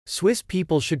Swiss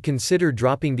people should consider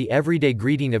dropping the everyday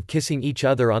greeting of kissing each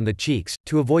other on the cheeks,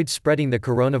 to avoid spreading the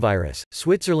coronavirus,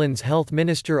 Switzerland's health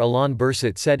minister Alain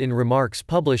Berset said in remarks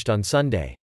published on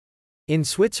Sunday. In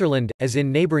Switzerland, as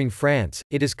in neighboring France,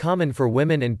 it is common for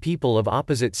women and people of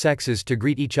opposite sexes to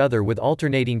greet each other with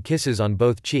alternating kisses on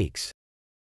both cheeks.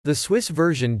 The Swiss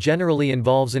version generally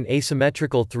involves an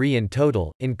asymmetrical 3 in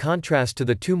total, in contrast to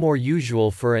the 2 more usual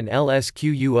for an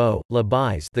LSQUO, la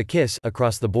bise, the kiss,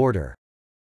 across the border.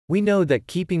 We know that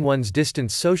keeping one's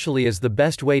distance socially is the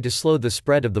best way to slow the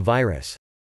spread of the virus.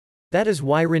 That is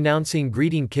why renouncing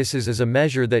greeting kisses is a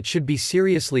measure that should be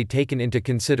seriously taken into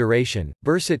consideration,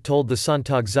 Berset told the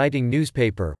Sonntagszeitung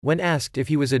newspaper, when asked if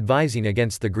he was advising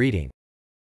against the greeting.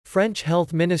 French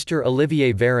Health Minister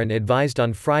Olivier Véran advised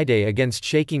on Friday against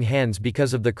shaking hands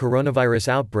because of the coronavirus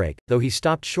outbreak, though he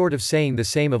stopped short of saying the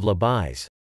same of la bise.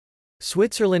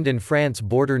 Switzerland and France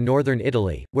border northern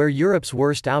Italy, where Europe's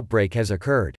worst outbreak has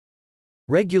occurred.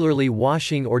 Regularly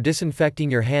washing or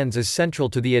disinfecting your hands is central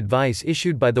to the advice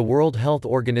issued by the World Health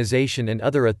Organization and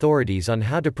other authorities on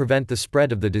how to prevent the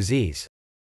spread of the disease.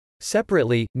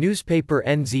 Separately, newspaper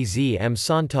NZZ am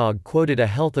Sonntag quoted a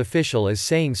health official as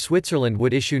saying Switzerland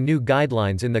would issue new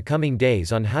guidelines in the coming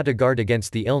days on how to guard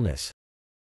against the illness.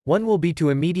 One will be to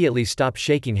immediately stop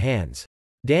shaking hands.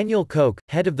 Daniel Koch,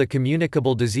 head of the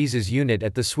Communicable Diseases Unit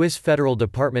at the Swiss Federal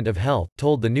Department of Health,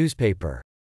 told the newspaper.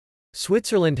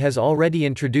 Switzerland has already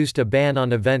introduced a ban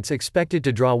on events expected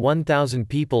to draw 1,000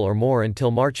 people or more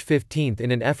until March 15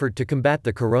 in an effort to combat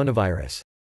the coronavirus.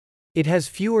 It has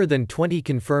fewer than 20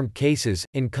 confirmed cases,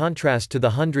 in contrast to the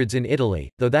hundreds in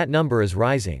Italy, though that number is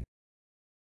rising.